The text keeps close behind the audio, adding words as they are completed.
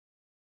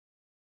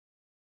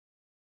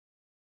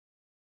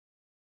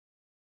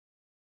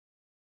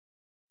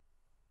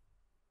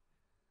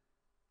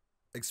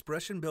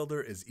Expression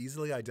Builder is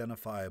easily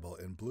identifiable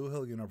in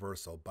Bluehill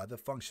Universal by the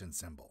function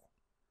symbol.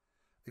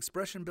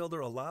 Expression Builder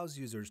allows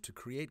users to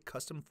create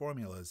custom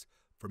formulas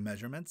for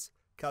measurements,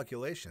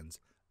 calculations,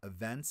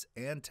 events,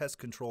 and test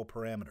control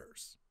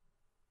parameters.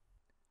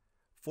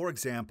 For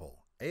example,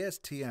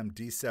 ASTM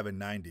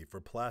D790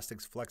 for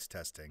plastics flex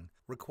testing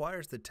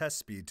requires the test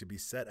speed to be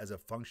set as a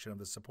function of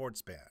the support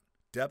span,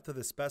 depth of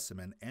the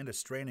specimen, and a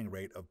straining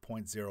rate of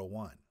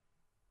 0.01.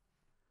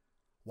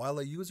 While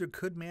a user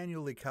could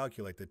manually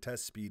calculate the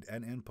test speed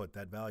and input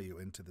that value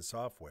into the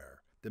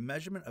software, the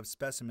measurement of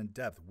specimen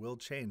depth will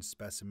change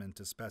specimen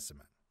to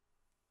specimen.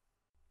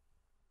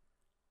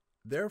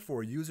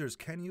 Therefore, users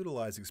can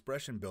utilize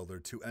Expression Builder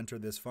to enter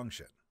this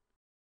function.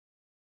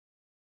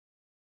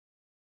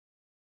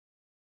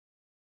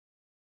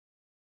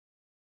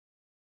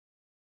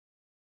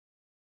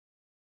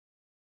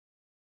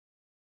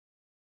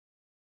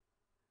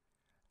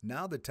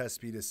 Now the test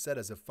speed is set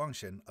as a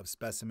function of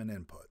specimen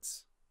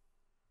inputs.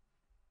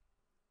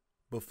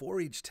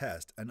 Before each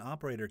test, an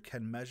operator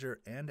can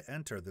measure and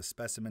enter the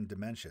specimen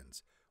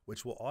dimensions,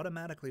 which will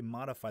automatically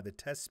modify the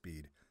test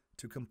speed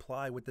to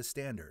comply with the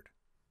standard.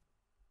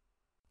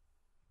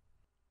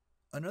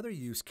 Another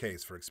use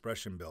case for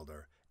Expression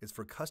Builder is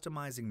for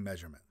customizing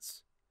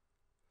measurements.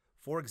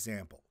 For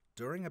example,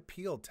 during a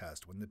peel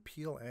test when the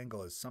peel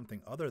angle is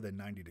something other than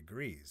 90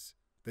 degrees,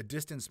 the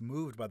distance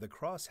moved by the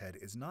crosshead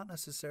is not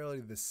necessarily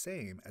the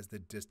same as the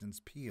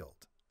distance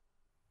peeled.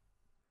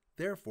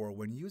 Therefore,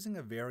 when using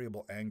a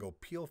variable angle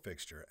peel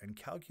fixture and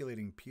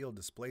calculating peel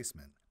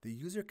displacement, the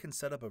user can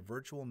set up a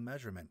virtual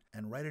measurement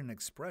and write an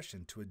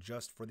expression to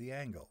adjust for the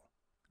angle.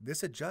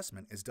 This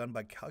adjustment is done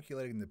by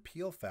calculating the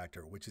peel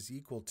factor, which is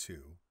equal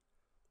to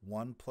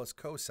 1 plus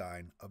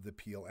cosine of the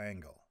peel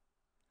angle.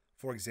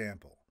 For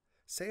example,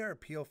 say our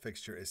peel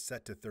fixture is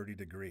set to 30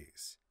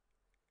 degrees.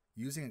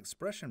 Using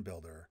Expression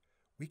Builder,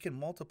 we can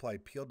multiply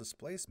peel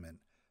displacement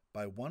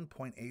by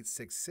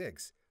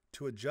 1.866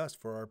 to adjust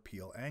for our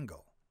peel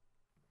angle.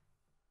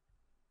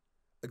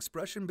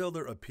 Expression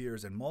Builder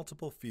appears in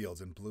multiple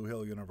fields in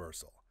Bluehill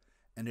Universal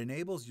and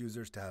enables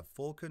users to have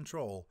full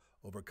control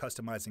over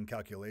customizing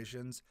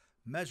calculations,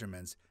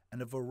 measurements,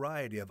 and a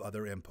variety of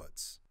other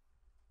inputs.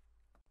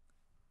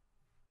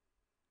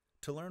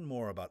 To learn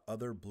more about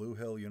other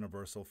Bluehill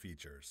Universal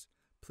features,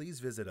 please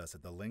visit us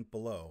at the link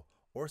below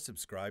or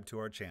subscribe to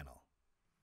our channel.